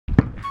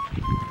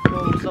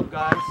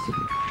guys,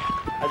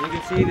 as you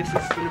can see, this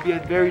is going to be a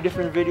very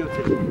different video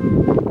today.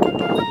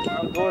 We're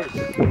outdoors,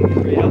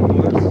 great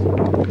outdoors.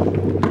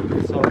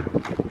 So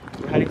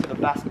we're heading to the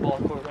basketball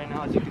court right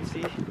now, as you can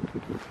see.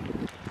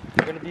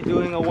 We're going to be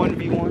doing a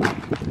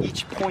 1v1.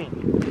 Each point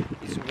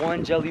is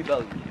one jelly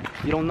belly.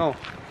 If you don't know,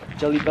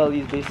 jelly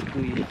belly is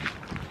basically, you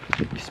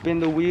spin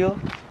the wheel,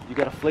 you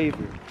get a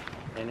flavor.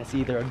 And it's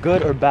either a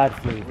good or bad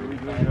flavor.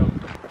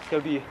 It's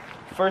going to be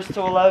first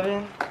to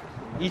 11.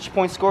 Each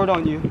point scored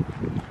on you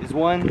is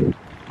one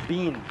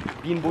bean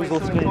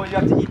Boozle spin. So you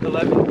have to eat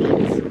 11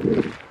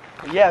 beans?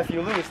 Yeah, if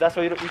you lose, that's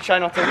why you try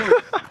not to lose.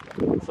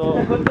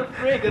 So what the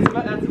frig?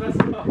 That's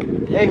messed up.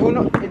 Hey, who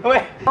knows?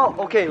 Wait. Oh,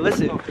 okay,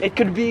 listen. It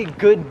could be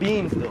good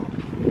beans though.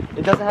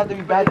 It doesn't have to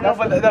be bad. No,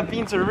 but the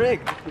beans are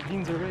rigged. The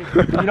beans are rigged.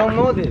 You don't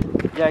know this.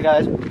 Yeah,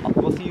 guys.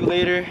 We'll see you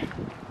later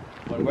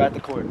when we're at the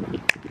court.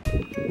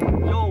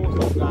 Yo,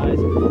 what's up, guys?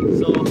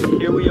 So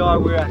here we are.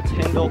 We're at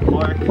Tyndall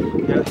Park.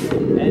 Yeah.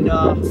 And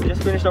we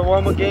just finished our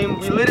warm-up game.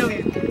 We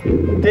literally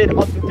did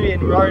up to 3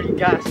 and we're already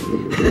gassed.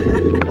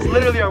 It's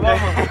literally our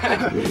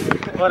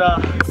warm-up. But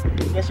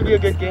it should be a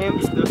good game.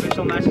 The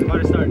official match is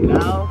about to start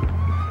now.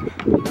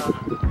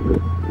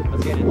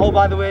 Let's get it. Oh,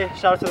 by the way,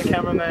 shout out to the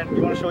cameraman.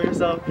 You want to show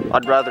yourself?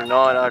 I'd rather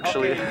not,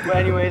 actually. Okay, but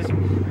anyways,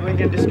 link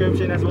in the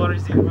description as well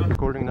as receipt, bro.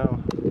 Recording now.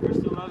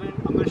 First to 11.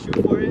 I'm gonna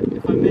shoot for it.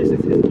 If I miss,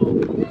 it's his ball.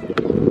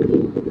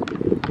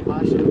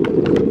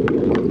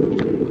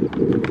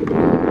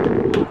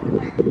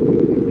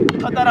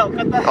 Cut that out.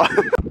 Cut that out.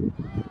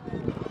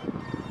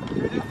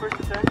 Should we do first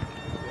to 10?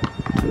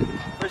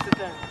 First to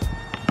 10.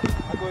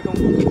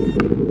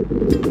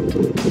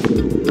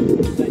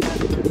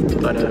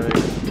 Dynamic.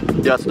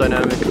 Yeah, it's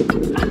dynamic.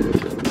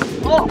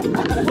 Oh!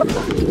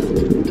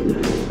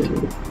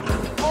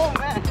 Oh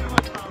man!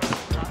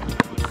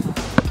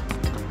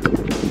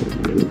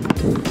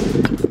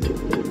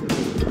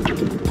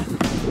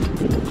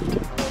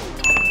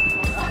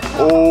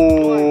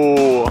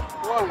 Oh!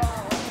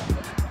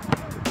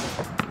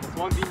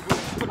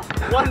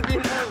 One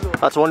bean Boozle.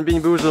 That's one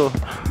bean Boozle.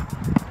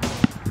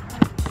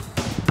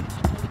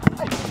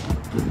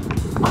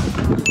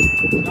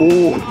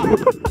 Oh!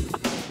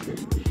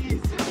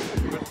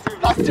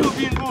 That's 2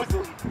 bean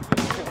Boozle.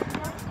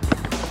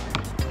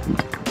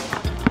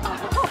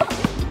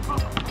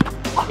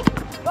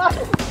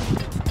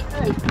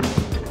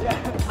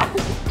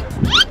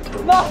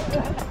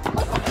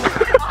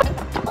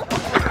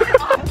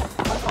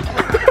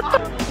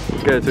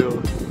 Get to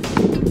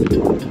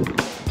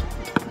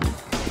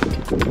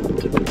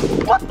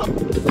What the?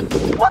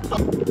 What the?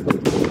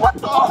 What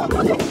the?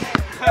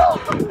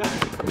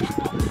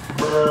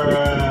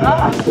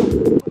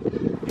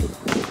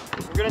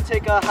 We're gonna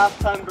take a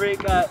halftime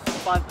break at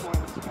 5 points.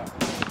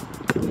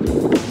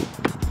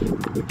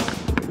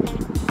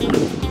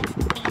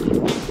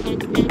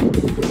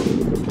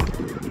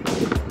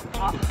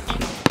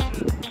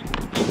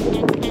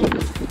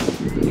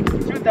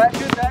 Shoot that,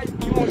 shoot that.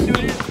 You won't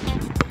shoot it.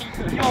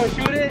 You won't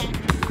shoot it.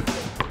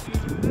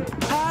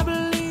 I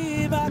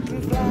believe I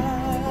can fly.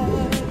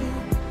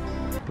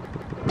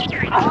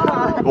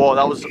 Whoa,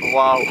 that was,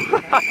 wow.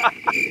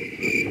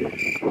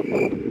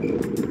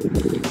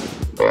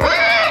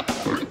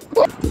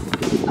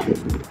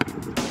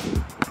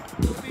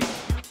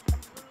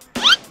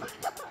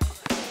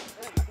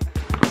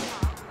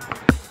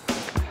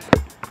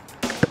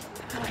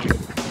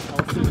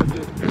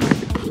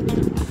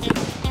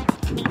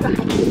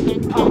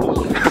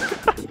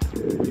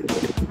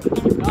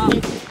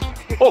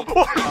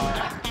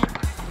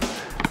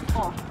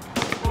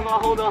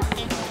 Hold on.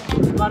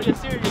 I'm about to get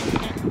serious.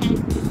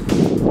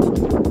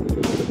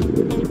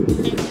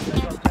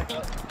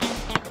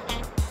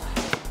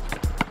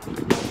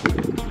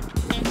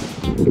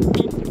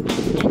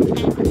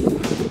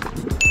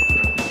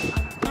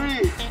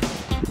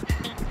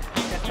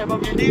 Step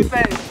up your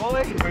defense,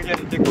 boy. We're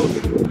getting tickled.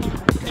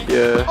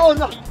 Yeah. Oh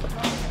no!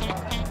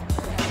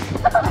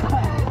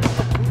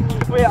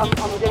 Wait, I'm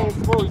getting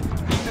exposed.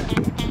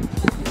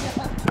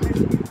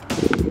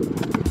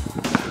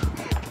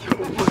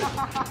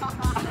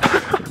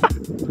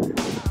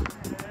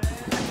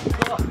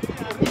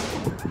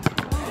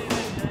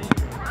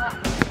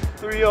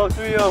 Yo,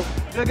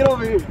 3-0. Yo, get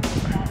over here.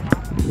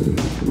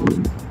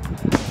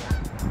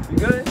 You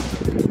good?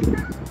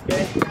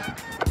 Okay.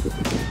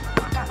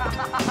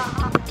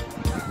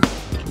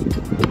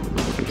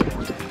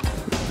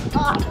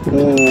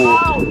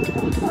 Wow.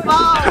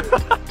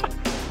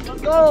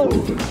 Let's go.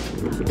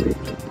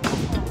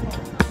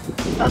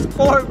 That's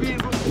 4 bean.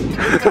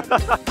 It's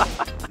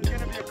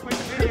gonna be a quick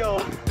video.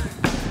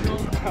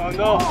 Oh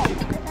no.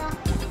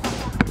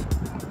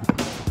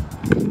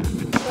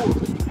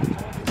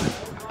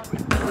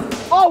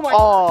 Oh my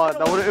God.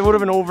 That it would have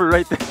been over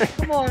right there.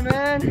 Come on,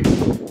 man.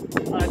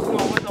 Alright, come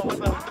on,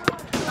 what's up?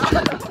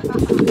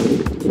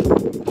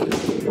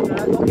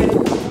 Okay.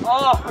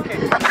 Oh, okay.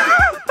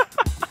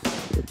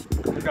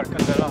 You gotta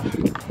cut that off.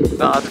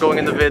 Nah, that's going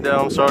in the vid.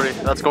 I'm sorry.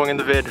 That's going in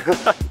the vid.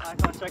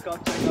 Check off.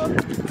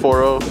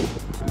 4-0.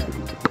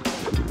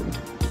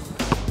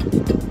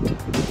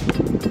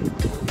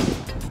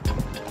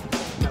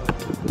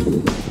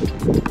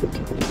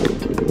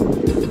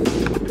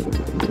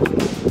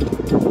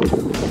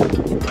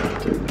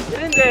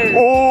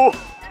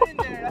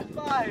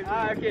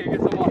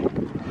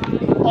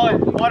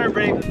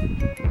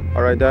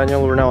 Alright,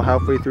 Daniel, we're now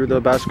halfway through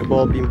the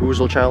basketball Bean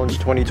Boozle Challenge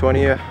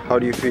 2020. How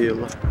do you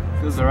feel?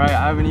 Feels alright.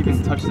 I haven't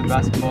even touched the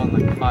basketball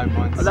in like 5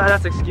 months. Oh,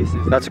 that's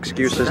excuses. That's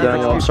excuses,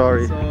 Daniel. I'm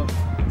sorry. So,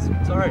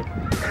 it's alright.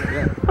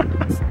 Yeah.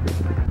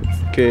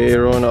 Okay,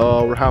 Aaron,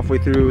 we're halfway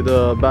through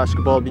the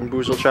basketball Bean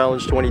Boozle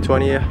Challenge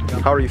 2020.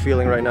 How are you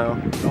feeling right now?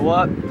 You know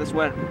what? This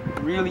went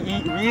really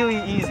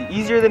easy.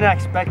 Easier than I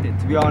expected,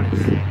 to be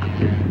honest.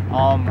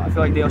 I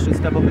feel like Dale should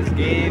step up his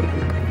game.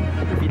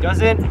 If he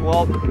doesn't,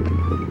 well,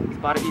 he's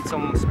about to eat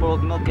some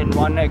spoiled milk and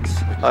raw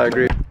eggs. I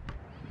agree.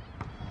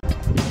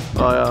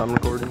 Oh yeah, I'm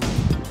recording.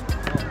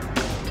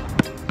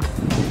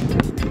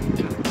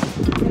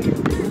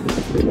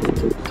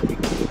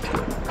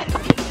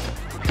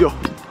 Yo.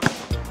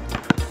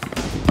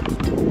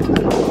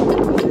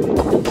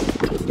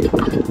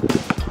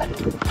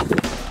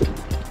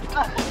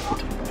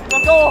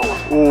 Let's go!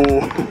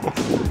 Oh.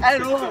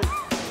 And one.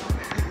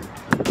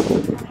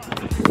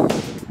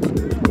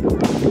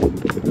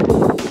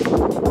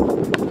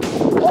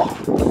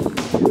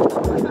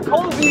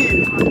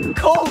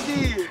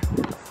 Kobe!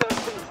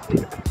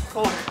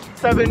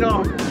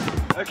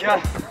 7-0.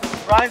 Okay.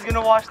 Ryan's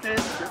gonna watch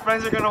this. Your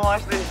friends are gonna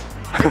watch this.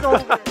 It's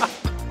over.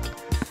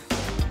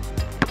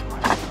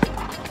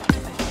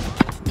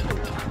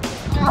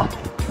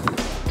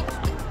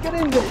 Get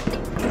in there.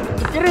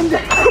 Get in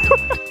there.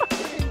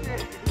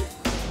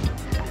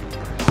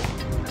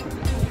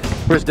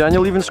 Where's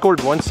Daniel even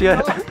scored once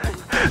yet?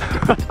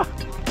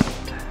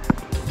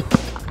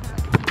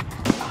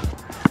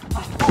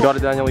 You got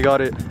it, Daniel, you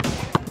got it.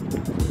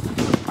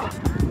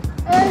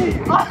 Hey!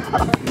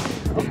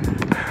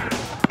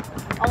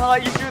 I'm gonna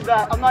let you shoot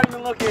that. I'm not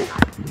even looking.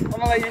 I'm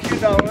gonna let you shoot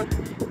that one.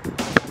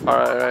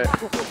 Alright.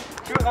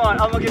 Shoot on.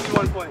 I'm gonna give you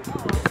 1 point.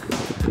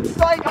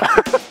 Psych!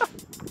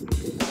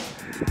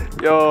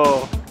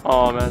 Yo.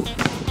 Oh man.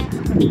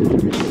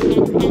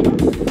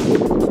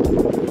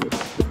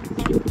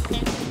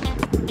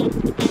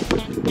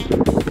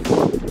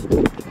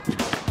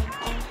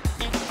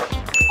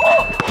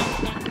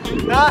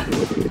 Nah.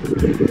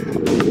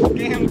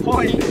 Game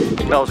point.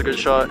 That was a good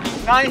shot.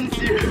 9-0.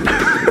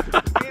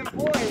 Game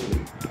point.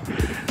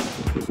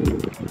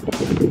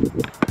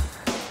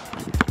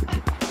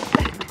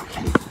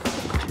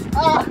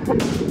 Ah!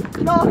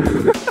 No!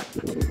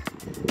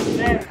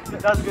 Damn,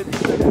 that was a good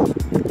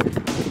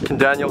defense. Can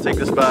Daniel take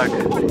this back?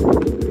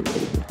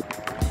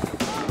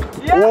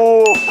 Yeah!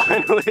 Oh,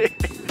 finally!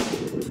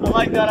 I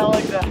like that, I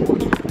like that.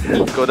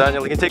 Let's go,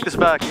 Daniel. You can take this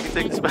back. You can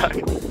take this back.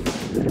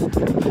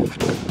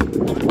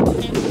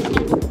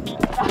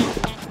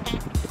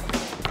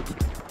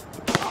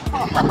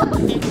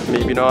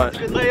 Maybe not.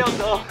 Good layup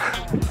though.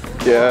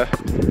 Yeah.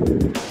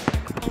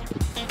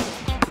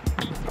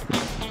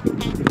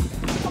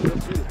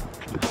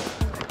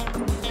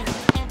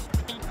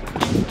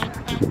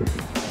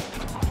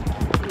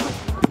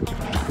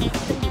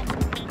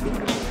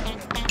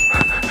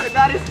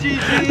 That is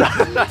GG.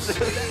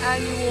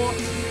 Annual.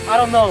 I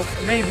don't know.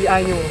 Maybe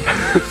annual.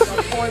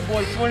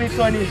 ApoyBoyz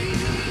 2020.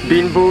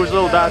 Bean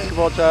Boozle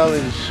Basketball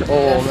Challenge.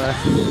 Oh man.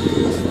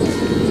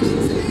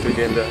 Good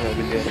game, Daniel.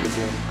 Good game. Good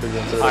game. Good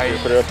game.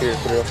 Put it up here.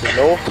 Put it up here.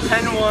 No.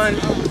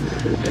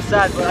 10-1. It's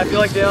sad, but I feel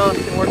like Dale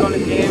can work on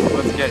his game.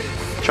 Let's get it.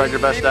 Tried your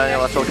best,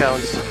 Daniel. That's what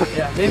counts.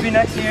 Yeah, maybe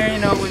next year, you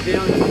know, with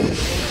Dale.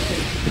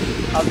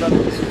 How's that?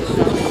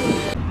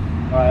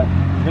 Alright,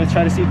 we're gonna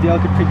try to see if Dale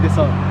can pick this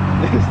up.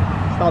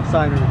 Stop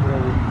sign or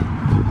whatever.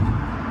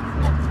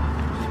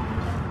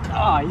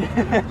 Ah,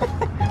 yeah.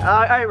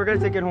 Alright, we're gonna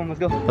take it home. Let's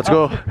go. Let's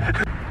go.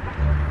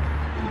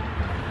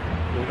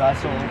 Yo guys,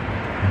 so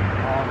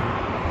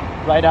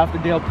right after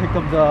Dale picked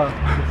up the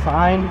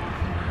sign,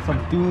 some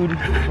dude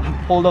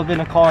pulled up in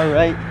a car,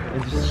 right,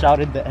 and just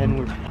shouted the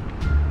N-word.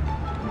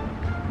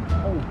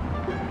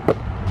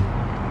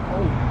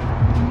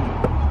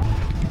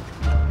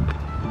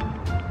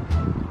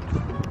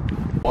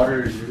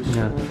 Water.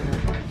 Yeah.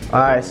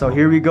 Alright, so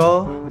here we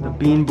go with the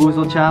Bean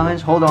Boozle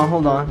challenge. Hold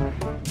on.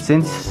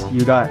 Since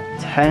you got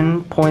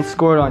 10 points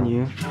scored on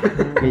you,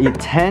 you're gonna eat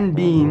 10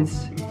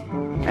 beans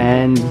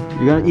and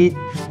you're gonna eat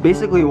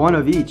basically one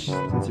of each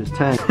since there's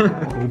 10.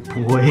 Oh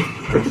boy.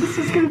 This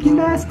is gonna be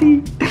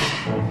nasty.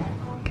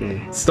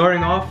 Okay.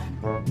 Starting off,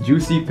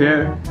 juicy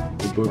pear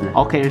with booger.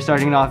 Okay, you're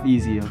starting off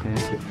easy, okay.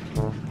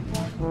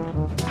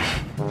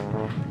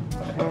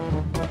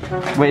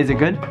 Wait, is it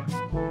good?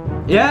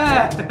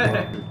 Yeah!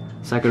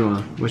 Second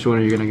one, which one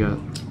are you gonna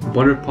get?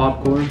 Butter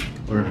popcorn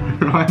or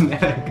raw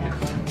egg?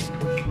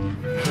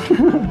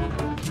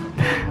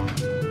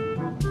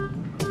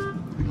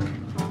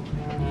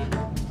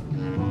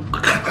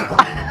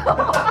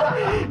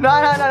 No,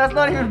 that's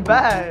not even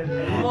bad.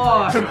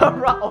 What?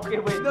 Okay,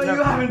 wait. No,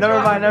 you haven't Never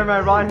tried.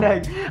 mind. Raw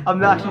egg.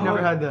 I've actually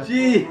never had that.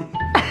 Gee.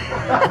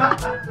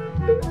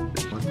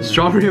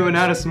 Strawberry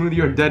banana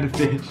smoothie or dead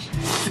fish?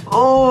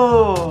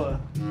 Oh,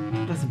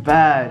 that's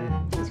bad.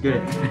 That's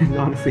good. It's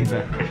honestly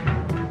bad.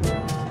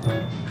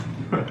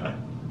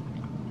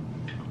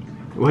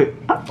 Wait.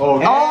 Oh,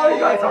 you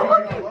guys are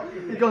lucky.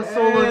 You guys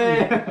so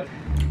lucky.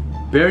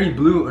 Berry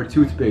blue or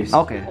toothpaste?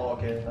 Okay.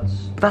 Okay.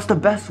 That's the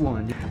best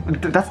one.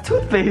 That's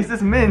toothpaste.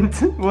 It's mint.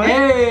 What?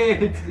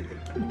 Hey!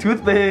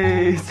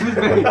 Toothpaste.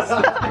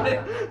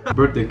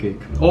 Birthday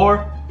cake.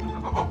 Or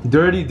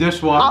dirty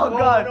dishwasher. Oh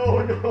god.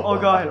 No. Oh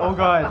god. Oh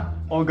god.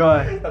 Oh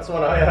god. That's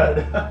what I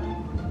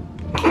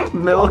had.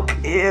 Milk.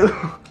 Ew.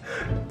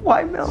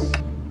 Why milk?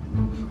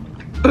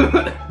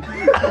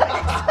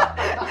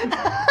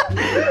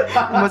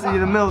 Must eat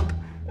the milk.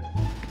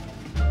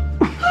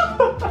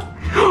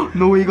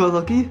 No way you got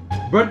lucky?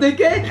 Birthday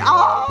cake?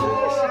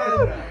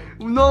 Oh!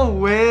 No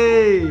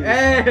way!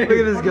 Hey! Look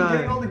at this I'm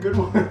getting all guy. the good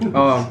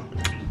ones.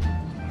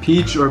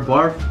 Peach or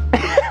barf?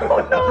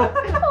 Oh no!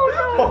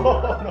 Oh Oh,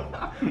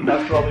 no.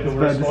 That's probably the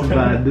worst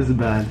one. This is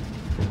bad.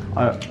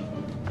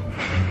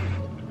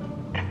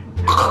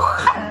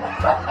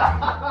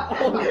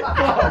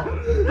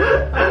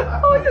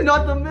 Oh, you're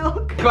not the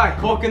milk. Come on,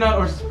 coconut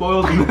or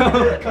spoiled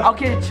milk?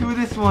 Okay, chew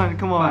this one.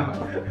 Come on.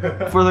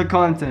 For the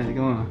content.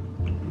 Come on.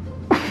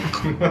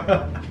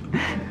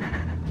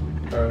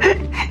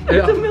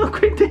 There's the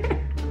milk right there.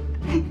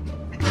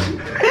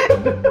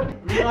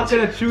 You're not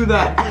gonna chew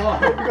that. Come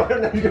on.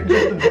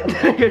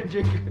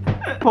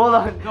 Hold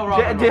on. No,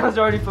 Robert, Dale's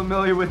already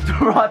familiar with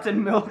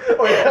rotten milk.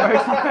 Oh,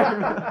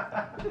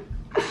 yeah.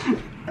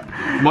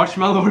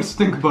 Marshmallow or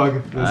stink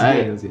bug?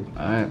 That's it.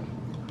 Alright.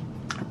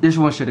 This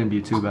one shouldn't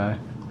be too bad.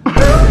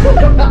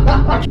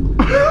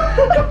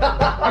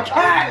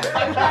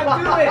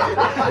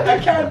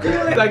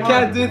 I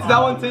can't do it.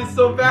 That one tastes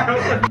so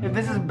bad. If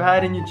this is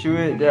bad and you chew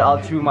it, then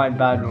I'll chew my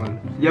bad one.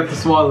 You have to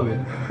swallow it.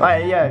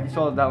 Alright, yeah, you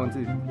swallowed that one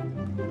too.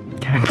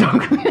 Can't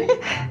talk.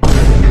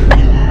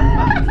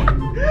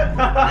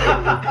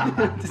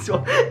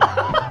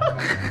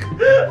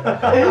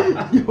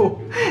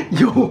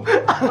 Yo.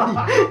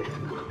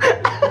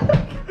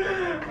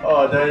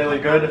 Oh, Daniel,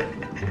 you good?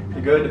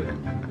 You good?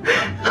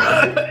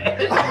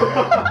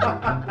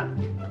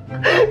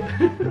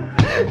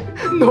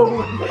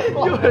 No,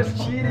 you're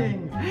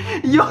cheating.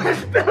 You're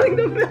spilling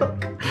the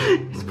milk.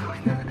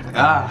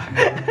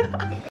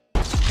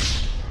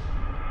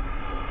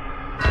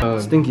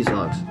 Stinky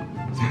socks.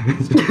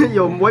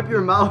 Yo, wipe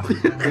your mouth.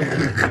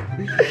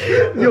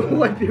 Yo,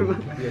 wipe your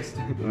mouth. Yes.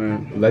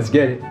 Alright, let's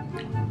get it.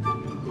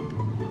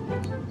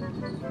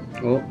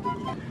 Oh.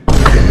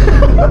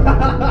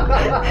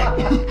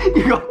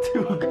 You got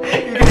two.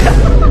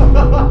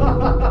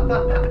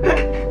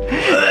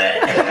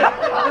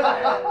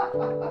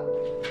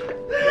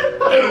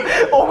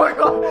 Oh my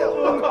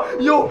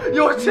god. Yo,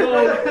 chill.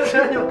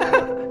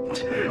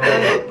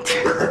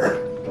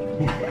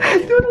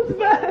 Dude, it's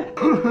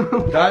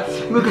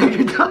bad. Look like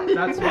you're dying.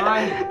 That's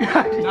mine.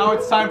 Now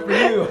it's time for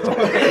you.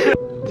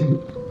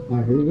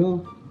 Alright, here you go.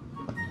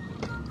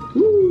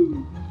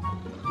 Woo.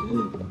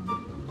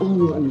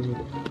 Oh,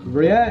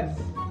 Yes.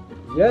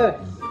 Yes.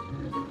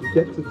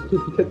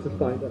 You get to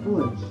find out.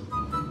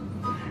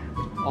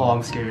 oh,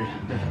 I'm scared.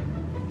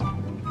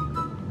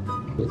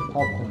 It's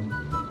popcorn.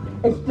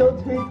 It still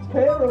tastes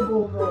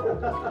terrible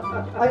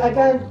though. I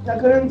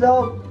couldn't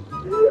tell.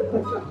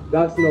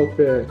 That's no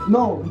fair.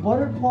 No,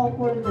 buttered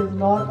popcorn is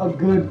not a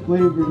good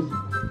flavor.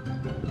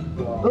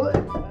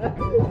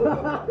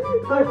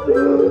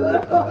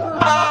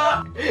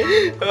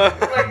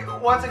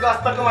 Like, once it got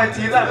stuck in my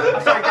teeth,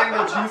 I started getting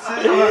the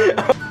juices.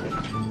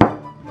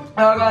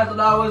 Alright guys, so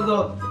that was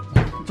the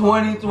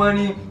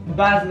 2020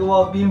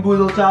 basketball Bean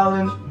Boozle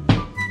challenge.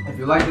 If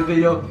you like the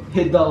video,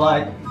 hit the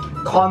like,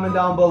 comment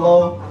down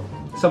below,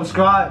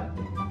 subscribe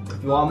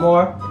if you want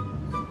more.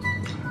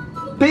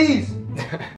 Peace!